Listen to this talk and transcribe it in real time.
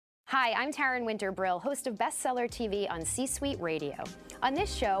Hi, I'm Taryn Winter-Brill, host of Bestseller TV on C-Suite Radio. On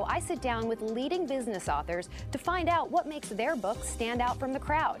this show, I sit down with leading business authors to find out what makes their books stand out from the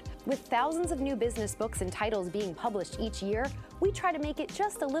crowd. With thousands of new business books and titles being published each year, we try to make it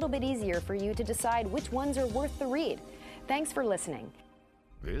just a little bit easier for you to decide which ones are worth the read. Thanks for listening.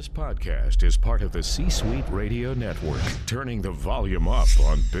 This podcast is part of the C-Suite Radio Network, turning the volume up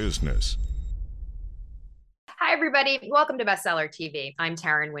on business. Hi, everybody. Welcome to Bestseller TV. I'm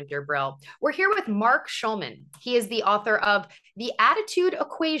Taryn Winter-Brill. We're here with Mark Schulman. He is the author of The Attitude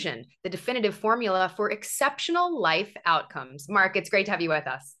Equation, the definitive formula for exceptional life outcomes. Mark, it's great to have you with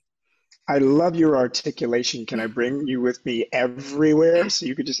us. I love your articulation. Can I bring you with me everywhere so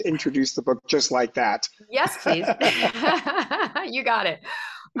you could just introduce the book just like that? Yes, please. You got it.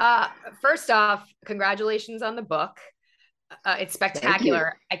 First off, congratulations on the book. It's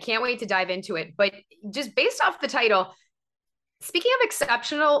spectacular. I can't wait to dive into it. But just based off the title, speaking of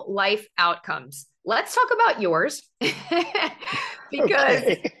exceptional life outcomes, let's talk about yours.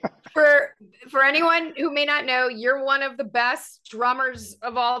 Because for anyone who may not know, you're one of the best drummers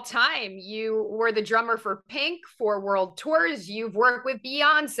of all time. You were the drummer for Pink, for world tours. You've worked with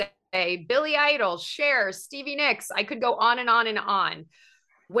Beyonce, Billy Idol, Cher, Stevie Nicks. I could go on and on and on.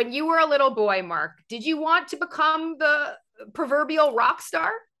 When you were a little boy, Mark, did you want to become the proverbial rock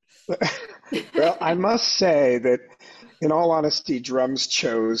star? Well, I must say that in all honesty, drums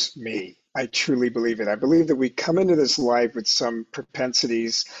chose me. I truly believe it. I believe that we come into this life with some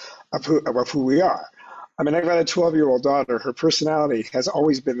propensities of who we are. I mean, I've got a 12-year-old daughter. Her personality has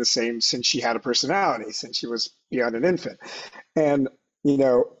always been the same since she had a personality, since she was beyond an infant. And, you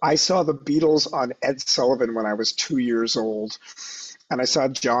know, I saw the Beatles on Ed Sullivan when I was 2 years old. And I saw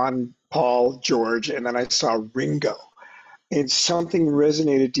John, Paul, George, and then I saw Ringo. And something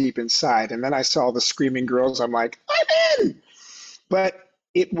resonated deep inside. And then I saw the Screaming Girls. I'm like, I'm in. But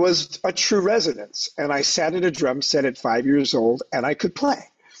it was a true resonance. And I sat at a drum set at 5 years old and I could play.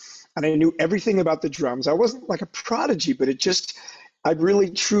 And I knew everything about the drums. I wasn't like a prodigy, but I really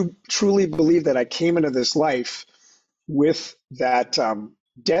truly believe that I came into this life with that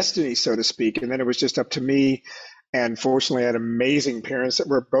destiny, so to speak. And then it was just up to me. And fortunately, I had amazing parents that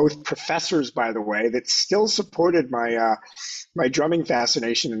were both professors, by the way, that still supported my my drumming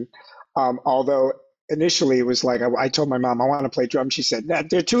fascination. Although initially it was like I told my mom I want to play drums. She said, "Nah,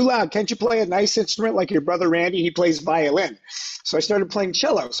 they're too loud. Can't you play a nice instrument like your brother Randy? He plays violin." So I started playing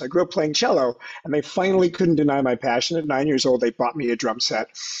cello. So I grew up playing cello, and they finally couldn't deny my passion. At 9 years old, they bought me a drum set.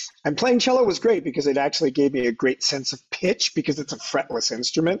 And playing cello was great because it actually gave me a great sense of pitch because it's a fretless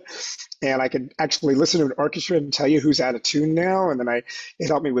instrument. And I could actually listen to an orchestra and tell you who's out of tune now. And then it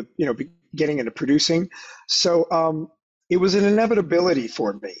helped me with, getting into producing. So it was an inevitability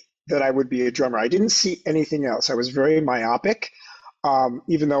for me that I would be a drummer. I didn't see anything else. I was very myopic,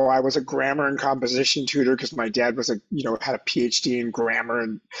 even though I was a grammar and composition tutor because my dad was had a PhD in grammar.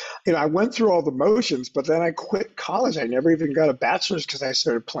 And, I went through all the motions, but then I quit college. I never even got a bachelor's because I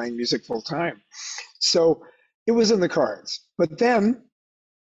started playing music full time. So it was in the cards. But then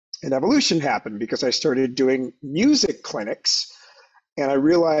an evolution happened because I started doing music clinics and I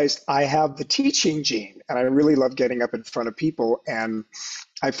realized I have the teaching gene and I really love getting up in front of people. And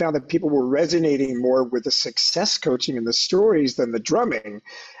I found that people were resonating more with the success coaching and the stories than the drumming.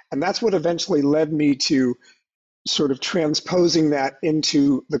 And that's what eventually led me to sort of transposing that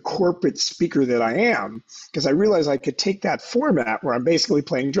into the corporate speaker that I am, because I realized I could take that format where I'm basically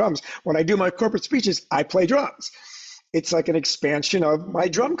playing drums. When I do my corporate speeches, I play drums. It's like an expansion of my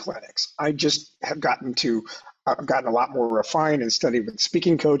drum clinics. I just have gotten a lot more refined and studied with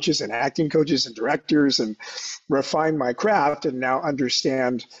speaking coaches and acting coaches and directors and refined my craft and now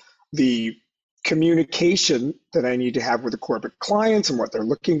understand the communication that I need to have with the corporate clients and what they're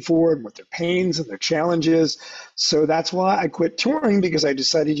looking for and what their pains and their challenges. So that's why I quit touring, because I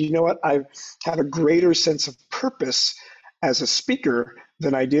decided, you know what, I have a greater sense of purpose as a speaker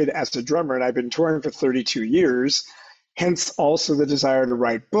than I did as a drummer. And I've been touring for 32 years. Hence also the desire to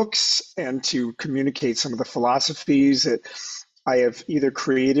write books and to communicate some of the philosophies that I have either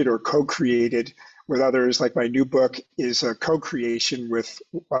created or co-created with others. Like my new book is a co-creation with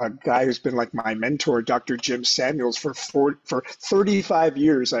a guy who's been like my mentor, Dr. Jim Samuels, for 35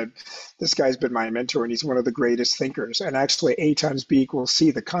 years. This guy's been my mentor and he's one of the greatest thinkers. And actually A times B equals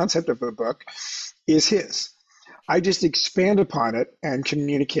C, the concept of the book is his. I just expand upon it and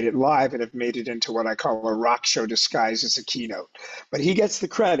communicate it live and have made it into what I call a rock show disguised as a keynote. But he gets the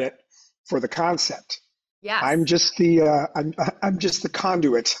credit for the concept. Yes. I'm just the I'm just the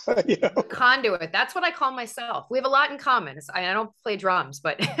conduit. You know? Conduit. That's what I call myself. We have a lot in common. I don't play drums,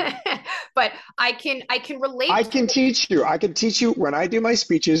 but but I can I relate. can teach you. I can teach you when I do my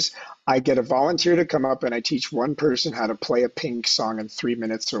speeches. I get a volunteer to come up and I teach one person how to play a Pink song in 3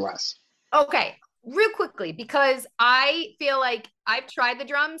 minutes or less. Okay, real quickly, because I feel like I've tried the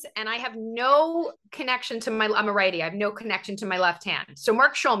drums and I have no connection to my, I'm a righty, I have no connection to my left hand. So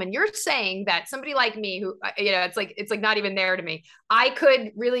Mark Schulman, you're saying that somebody like me who, it's like not even there to me. I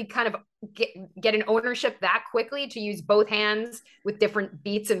could really kind of get an ownership that quickly to use both hands with different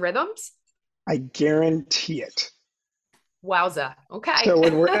beats and rhythms. I guarantee it. Wowza. Okay. So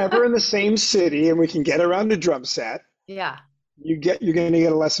when we're ever in the same city and we can get around a drum set, Yeah. you're going to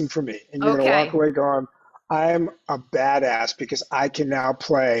get a lesson from me, and you're going to walk away going, I'm a badass because I can now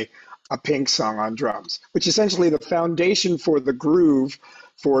play a Pink song on drums, which essentially the foundation for the groove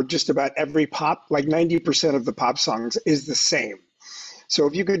for just about every pop, like 90% of the pop songs is the same. So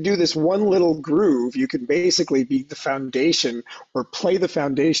if you could do this one little groove, you can basically be the foundation or play the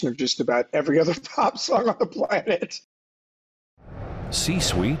foundation of just about every other pop song on the planet.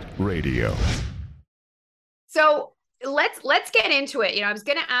 C-Suite Radio. So let's get into it. I was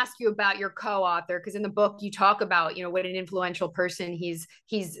going to ask you about your co-author, because in the book you talk about, what an influential person he's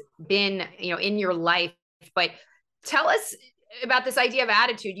been, in your life. But tell us about this idea of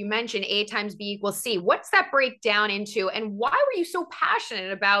attitude. You mentioned A times B equals C. What's that break down into, and why were you so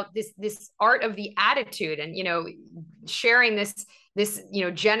passionate about this art of the attitude and, sharing this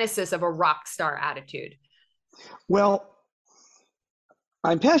genesis of a rock star attitude? Well,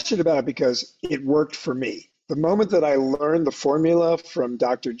 I'm passionate about it because it worked for me. The moment that I learned the formula from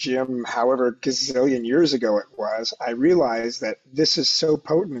Dr. Jim, however gazillion years ago it was, I realized that this is so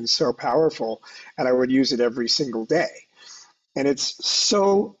potent and so powerful, and I would use it every single day. And it's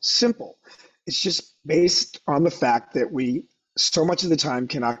so simple. It's just based on the fact that we, so much of the time,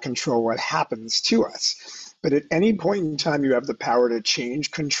 cannot control what happens to us. But at any point in time, you have the power to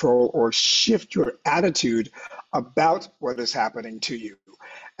change, control, or shift your attitude about what is happening to you.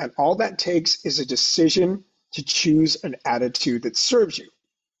 And all that takes is a decision to choose an attitude that serves you.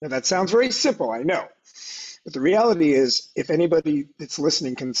 Now, that sounds very simple, I know. But the reality is, if anybody that's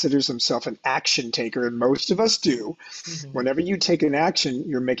listening considers himself an action taker, and most of us do, whenever you take an action,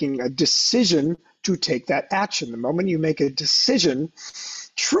 you're making a decision to take that action. The moment you make a decision,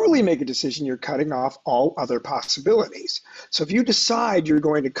 truly make a decision, you're cutting off all other possibilities. So if you decide you're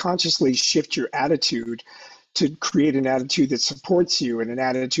going to consciously shift your attitude to create an attitude that supports you, and an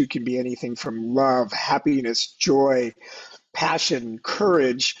attitude can be anything from love, happiness, joy, passion,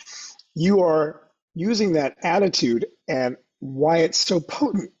 courage, you are using that attitude. And why it's so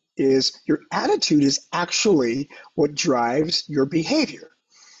potent is your attitude is actually what drives your behavior.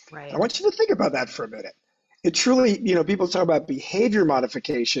 Right. I want you to think about that for a minute. It truly, people talk about behavior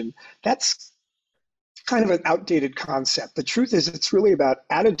modification. That's kind of an outdated concept. The truth is, it's really about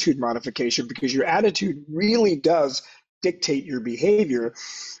attitude modification, because your attitude really does dictate your behavior.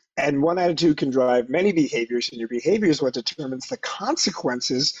 And one attitude can drive many behaviors, and your behavior is what determines the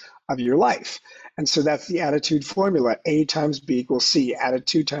consequences of your life. And so that's the attitude formula. A times B equals C.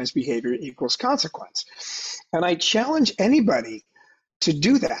 Attitude times behavior equals consequence. And I challenge anybody to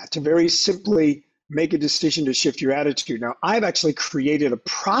do that, to very simply make a decision to shift your attitude. Now, I've actually created a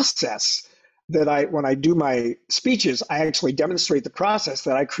process that when I do my speeches, I actually demonstrate the process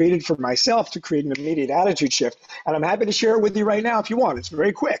that I created for myself to create an immediate attitude shift. And I'm happy to share it with you right now if you want. It's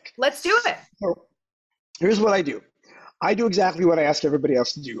very quick. Let's do it. So here's what I do. I do exactly what I ask everybody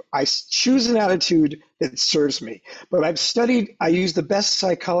else to do. I choose an attitude that serves me. But I use the best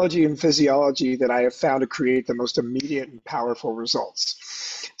psychology and physiology that I have found to create the most immediate and powerful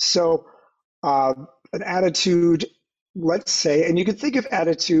results. So an attitude, let's say, and you can think of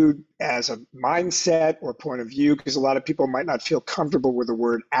attitude as a mindset or point of view, because a lot of people might not feel comfortable with the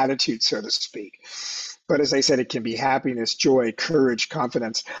word attitude, so to speak. But as I said, it can be happiness, joy, courage,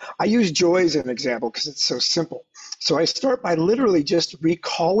 confidence. I use joy as an example because it's so simple. So I start by literally just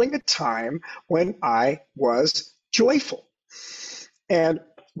recalling a time when I was joyful. And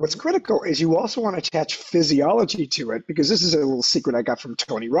what's critical is you also want to attach physiology to it, because this is a little secret I got from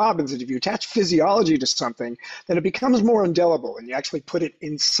Tony Robbins, that if you attach physiology to something, then it becomes more indelible, and you actually put it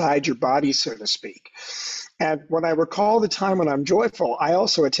inside your body, so to speak. And when I recall the time when I'm joyful, I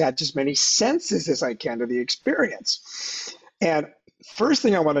also attach as many senses as I can to the experience. And first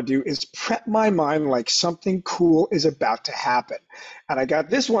thing I want to do is prep my mind like something cool is about to happen. And I got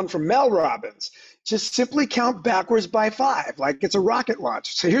this one from Mel Robbins. Just simply count backwards by 5, like it's a rocket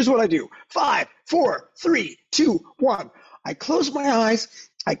launch. So here's what I do. 5, 4, 3, 2, 1. I close my eyes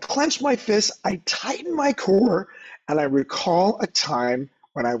I clench my fists, I tighten my core, and I recall a time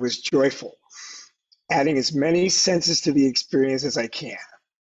when I was joyful, adding as many senses to the experience as I can.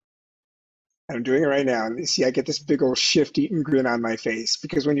 And I'm doing it right now. And you see, I get this big old shift-eaten grin on my face,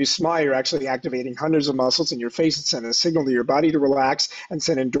 because when you smile, you're actually activating hundreds of muscles in your face and send a signal to your body to relax and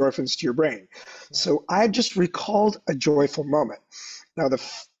send endorphins to your brain. So I just recalled a joyful moment. Now, the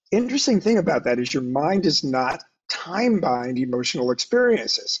interesting thing about that is your mind is not time-bound emotional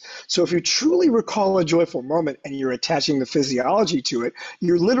experiences. So if you truly recall a joyful moment and you're attaching the physiology to it,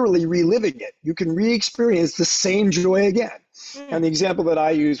 you're literally reliving it. You can re-experience the same joy again. And the example that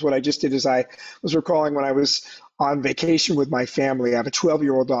I use, what I just did is I was recalling when I was on vacation with my family. I have a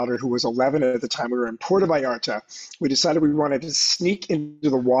 12-year-old daughter who was 11 at the time. We were in Puerto Vallarta. We decided we wanted to sneak into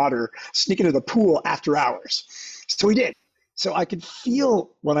the water, sneak into the pool after hours. So we did. So I could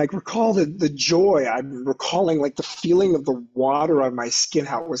feel, when I recall the joy, I'm recalling like the feeling of the water on my skin,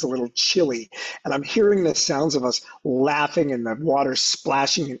 how it was a little chilly. And I'm hearing the sounds of us laughing and the water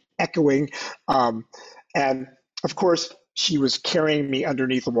splashing and echoing. And of course, she was carrying me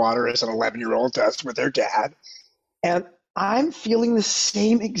underneath the water as an 11-year-old does with their dad. And I'm feeling the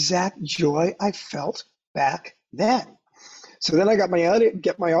same exact joy I felt back then. So then I get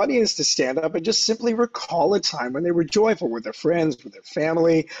my audience to stand up and just simply recall a time when they were joyful with their friends, with their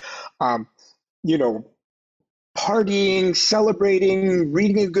family, partying, celebrating,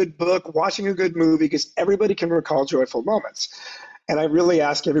 reading a good book, watching a good movie, because everybody can recall joyful moments. And I really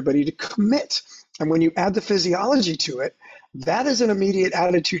ask everybody to commit. And when you add the physiology to it, that is an immediate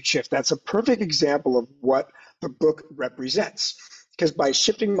attitude shift. That's a perfect example of what the book represents. Because by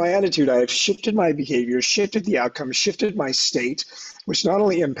shifting my attitude, I have shifted my behavior, shifted the outcome, shifted my state, which not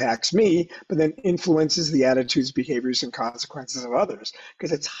only impacts me, but then influences the attitudes, behaviors, and consequences of others,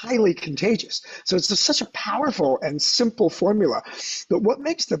 because it's highly contagious. So it's such a powerful and simple formula. But what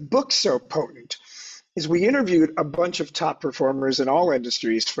makes the book so potent is we interviewed a bunch of top performers in all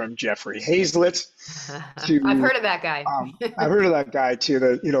industries, from Jeffrey Hazlitt to I've heard of that guy. I've heard of that guy, to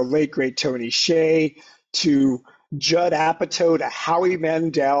the late great Tony Hsieh, to Judd Apatow, to Howie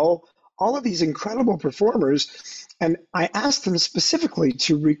Mandel, all of these incredible performers. And I asked them specifically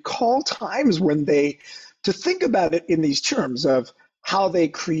to recall times when to think about it in these terms of how they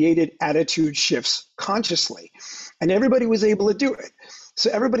created attitude shifts consciously. And everybody was able to do it. So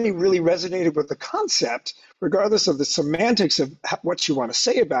everybody really resonated with the concept, regardless of the semantics of what you want to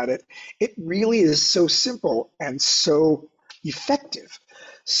say about it. It really is so simple and so effective.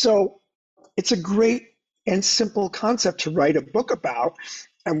 So it's a great and simple concept to write a book about.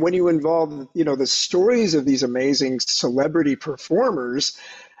 And when you involve, the stories of these amazing celebrity performers,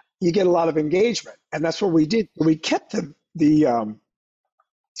 you get a lot of engagement. And that's what we did. We kept the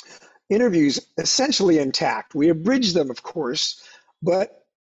interviews essentially intact. We abridged them, of course, but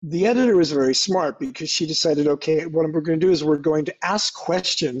the editor was very smart, because she decided, okay, what we're going to do is we're going to ask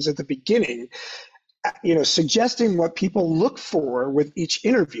questions at the beginning, suggesting what people look for with each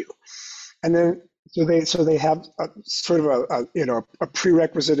interview. And then so they have a sort of a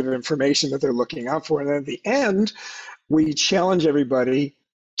prerequisite of information that they're looking out for. And then at the end, we challenge everybody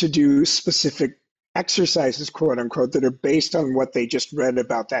to do specific exercises, quote unquote, that are based on what they just read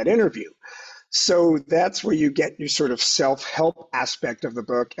about that interview. So that's where you get your sort of self-help aspect of the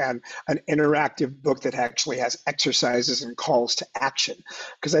book, and an interactive book that actually has exercises and calls to action.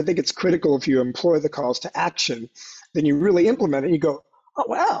 Because I think it's critical, if you employ the calls to action, then you really implement it and you go, oh,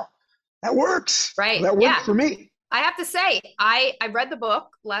 wow, that works. Right. That worked for me. I have to say, I read the book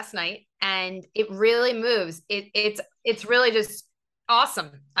last night, and it really moves. It's really just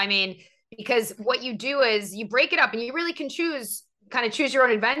awesome. I mean, because what you do is you break it up, and you really can choose your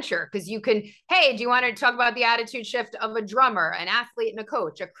own adventure, because you can, hey, do you want to talk about the attitude shift of a drummer, an athlete, and a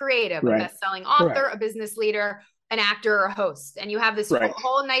coach, a creative, a best-selling author, a business leader, an actor, or a host? And you have this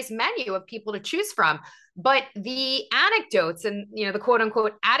whole nice menu of people to choose from. But the anecdotes and, the quote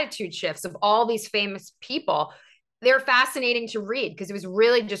unquote attitude shifts of all these famous people, they're fascinating to read, because it was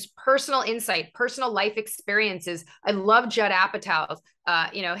really just personal insight, personal life experiences. I love Judd Apatow's,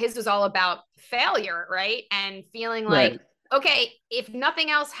 his was all about failure, right? And feeling like, okay, if nothing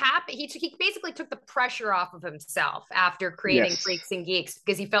else happened, he basically took the pressure off of himself after creating Freaks and Geeks,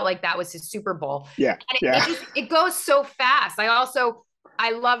 because he felt like that was his Super Bowl. Yeah. And it goes so fast.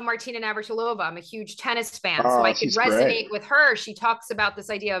 I love Martina Navratilova. I'm a huge tennis fan, so I could resonate with her. She talks about this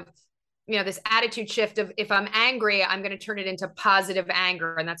idea of, this attitude shift of, if I'm angry, I'm going to turn it into positive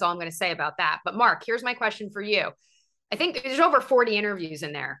anger. And that's all I'm going to say about that. But Mark, here's my question for you. I think there's over 40 interviews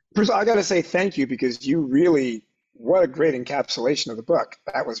in there. First, I got to say thank you, because you really what a great encapsulation of the book.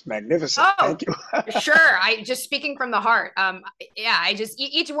 That was magnificent. Oh, Thank you. sure. I just speaking from the heart. Yeah, I just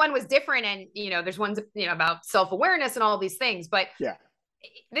each one was different, and there's ones about self-awareness and all these things. But Yeah.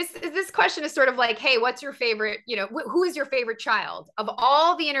 this question is sort of like, hey, what's your favorite? Who is your favorite child of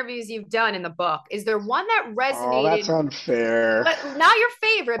all the interviews you've done in the book? Is there one that resonated? Oh, that's unfair. But not your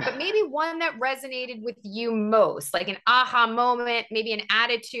favorite, but maybe one that resonated with you most, like an aha moment, maybe an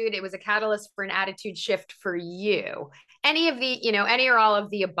attitude. It was a catalyst for an attitude shift for you. Any of the, any or all of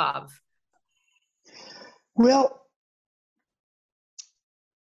the above. Well,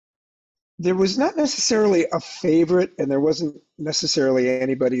 there was not necessarily a favorite, and there wasn't necessarily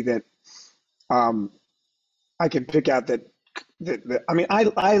anybody that I can pick out that I mean,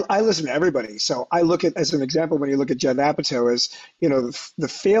 I listen to everybody. So I look at, as an example, when you look at Judd Apatow, as the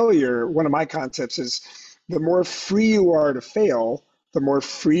failure, one of my concepts is the more free you are to fail, the more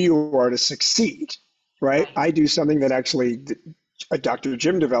free you are to succeed, right? I do something that actually Dr.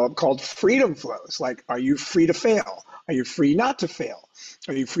 Jim developed called freedom flows. Like, are you free to fail? Are you free not to fail?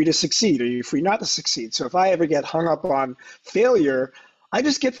 Are you free to succeed? Are you free not to succeed? So if I ever get hung up on failure, I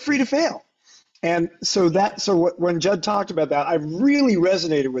just get free to fail. And so when Judd talked about that, I really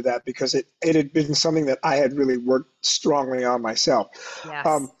resonated with that because it had been something that I had really worked strongly on myself. Yes.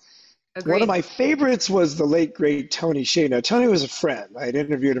 One of my favorites was the late, great Tony Hsieh. Now, Tony was a friend. I had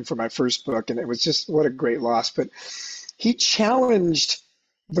interviewed him for my first book, and it was just, what a great loss. But he challenged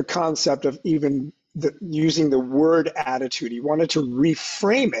the concept of even using the word attitude. He wanted to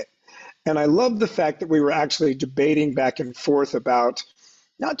reframe it. And I love the fact that we were actually debating back and forth about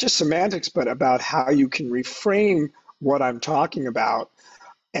not just semantics, but about how you can reframe what I'm talking about.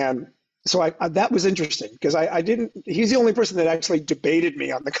 And so I that was interesting because he's the only person that actually debated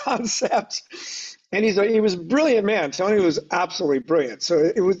me on the concept. And he was a brilliant man. Tony was absolutely brilliant.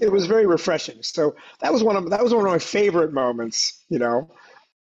 So it was very refreshing. So that was one of my favorite moments,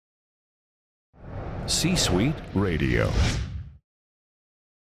 C-Suite Radio.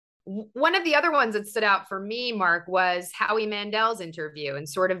 One of the other ones that stood out for me, Mark, was Howie Mandel's interview and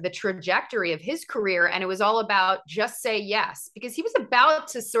sort of the trajectory of his career. And it was all about just say yes, because he was about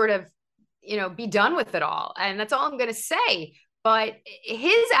to sort of, be done with it all. And that's all I'm going to say. But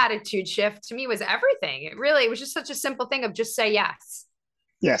his attitude shift to me was everything. It was just such a simple thing of just say yes.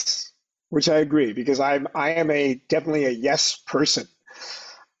 Yes, which I agree, because I am definitely a yes person.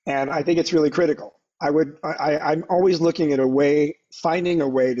 And I think it's really critical. I'm always looking at finding a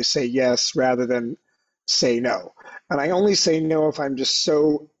way to say yes rather than say no. And I only say no if I'm just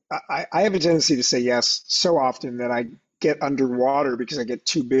I have a tendency to say yes so often that I get underwater because I get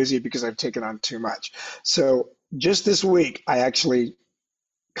too busy because I've taken on too much. So just this week, I actually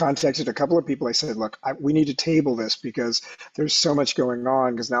contacted a couple of people. I said, look, we need to table this because there's so much going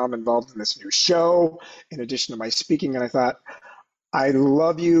on, because now I'm involved in this new show in addition to my speaking. And I thought, I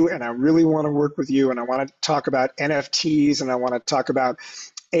love you and I really want to work with you, and I want to talk about NFTs and I want to talk about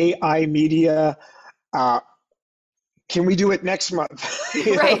AI media. Can we do it next month?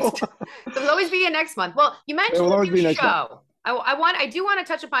 Right. There'll always be a next month. Well, you mentioned the new show. I do want to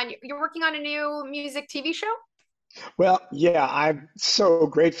touch upon, you're working on a new music TV show? Well, yeah, I'm so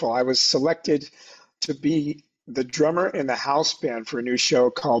grateful. I was selected to be the drummer in the house band for a new show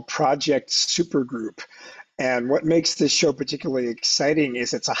called Project Supergroup. And what makes this show particularly exciting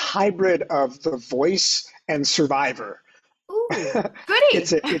is it's a hybrid of The Voice and Survivor. Ooh, goody.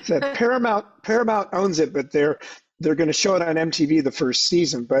 It's a Paramount owns it, but they're going to show it on MTV the first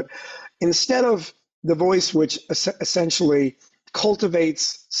season. But instead of The Voice, which essentially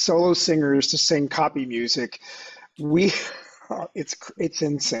cultivates solo singers to sing copy music, it's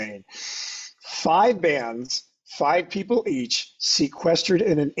insane. 5 bands, 5 people each, sequestered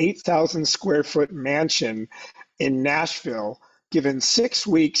in an 8,000 square foot mansion in Nashville, given 6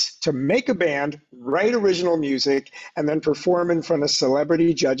 weeks to make a band, write original music, and then perform in front of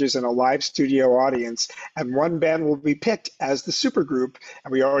celebrity judges in a live studio audience. And one band will be picked as the supergroup.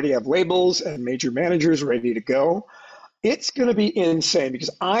 And we already have labels and major managers ready to go. It's going to be insane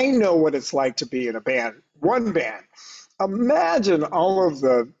because I know what it's like to be in a band, one band. Imagine all of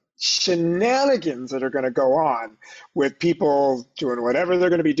the shenanigans that are going to go on with people doing whatever they're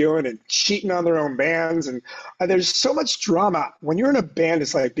going to be doing and cheating on their own bands. And there's so much drama. When you're in a band,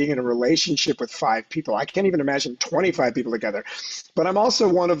 it's like being in a relationship with 5 people. I can't even imagine 25 people together. But I'm also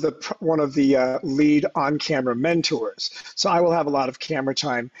one of the lead on-camera mentors. So I will have a lot of camera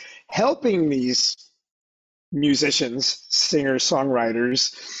time helping these musicians, singers,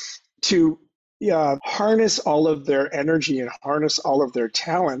 songwriters to harness all of their energy and harness all of their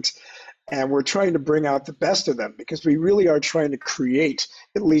talent And we're trying to bring out the best of them because we really are trying to create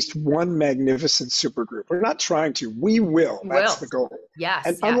at least one magnificent supergroup. We're not trying to, we will. That's the goal. Yes.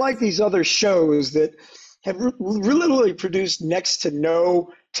 And unlike these other shows that have literally produced next to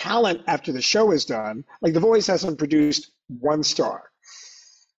no talent after the show is done, like The Voice hasn't produced one star.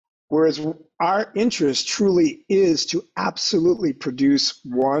 Whereas our interest truly is to absolutely produce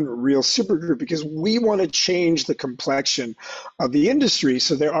one real supergroup because we want to change the complexion of the industry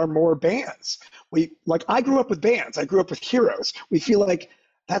so there are more bands. I grew up with bands. I grew up with heroes. We feel like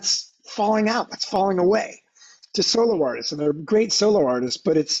that's falling out. That's falling away to solo artists. And they're great solo artists,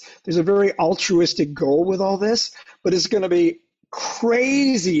 but there's a very altruistic goal with all this, but it's going to be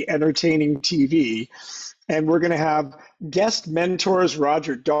crazy entertaining TV. And we're going to have guest mentors,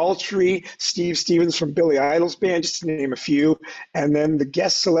 Roger Daltrey, Steve Stevens from Billy Idol's band, just to name a few. And then the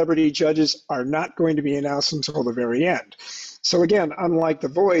guest celebrity judges are not going to be announced until the very end. So again, unlike The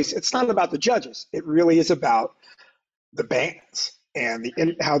Voice, it's not about the judges. It really is about the bands and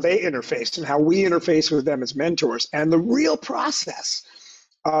how they interface and how we interface with them as mentors and the real process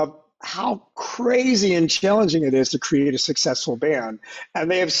of how crazy and challenging it is to create a successful band.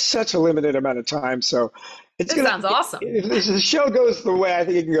 And they have such a limited amount of time. So sounds awesome. If the show goes the way I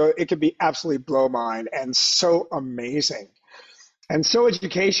think it can be absolutely blow mind and so amazing and so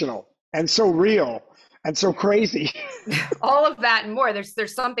educational and so real and so crazy. All of that and more.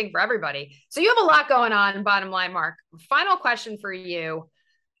 There's something for everybody. So you have a lot going on, bottom line, Mark. Final question for you.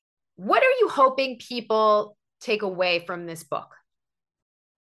 What are you hoping people take away from this book?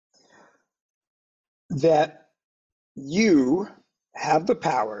 That you have the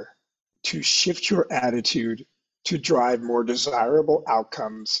power to shift your attitude to drive more desirable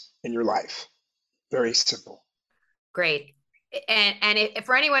outcomes in your life. Very simple. Great. And if,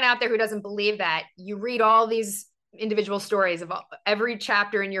 for anyone out there who doesn't believe that, you read all these individual stories of every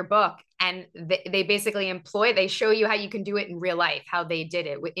chapter in your book, and they basically they show you how you can do it in real life, how they did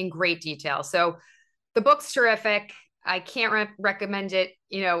it in great detail. So the book's terrific. I can't recommend it,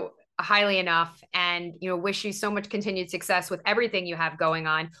 highly enough, and wish you so much continued success with everything you have going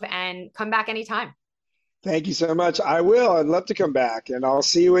on, and come back anytime. Thank you so much. I will. I'd love to come back, and I'll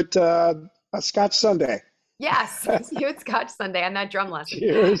see you at Scotch Sunday. Yes, see you at Scotch Sunday on that drum lesson.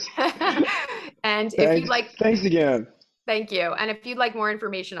 Cheers. And if you'd like, thanks again. Thank you. And if you'd like more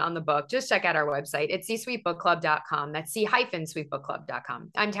information on the book, just check out our website. It's csuitebookclub.com. That's c-suitebookclub.com.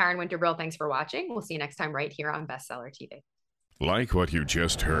 I'm Taryn Winterbrill. Thanks for watching. We'll see you next time right here on Bestseller TV. Like what you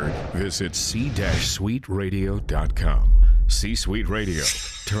just heard? Visit c-suiteradio.com. C-Suite Radio,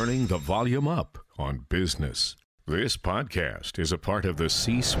 turning the volume up on business. This podcast is a part of the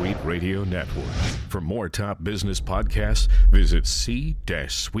C-Suite Radio Network. For more top business podcasts, visit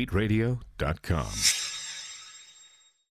c-suiteradio.com.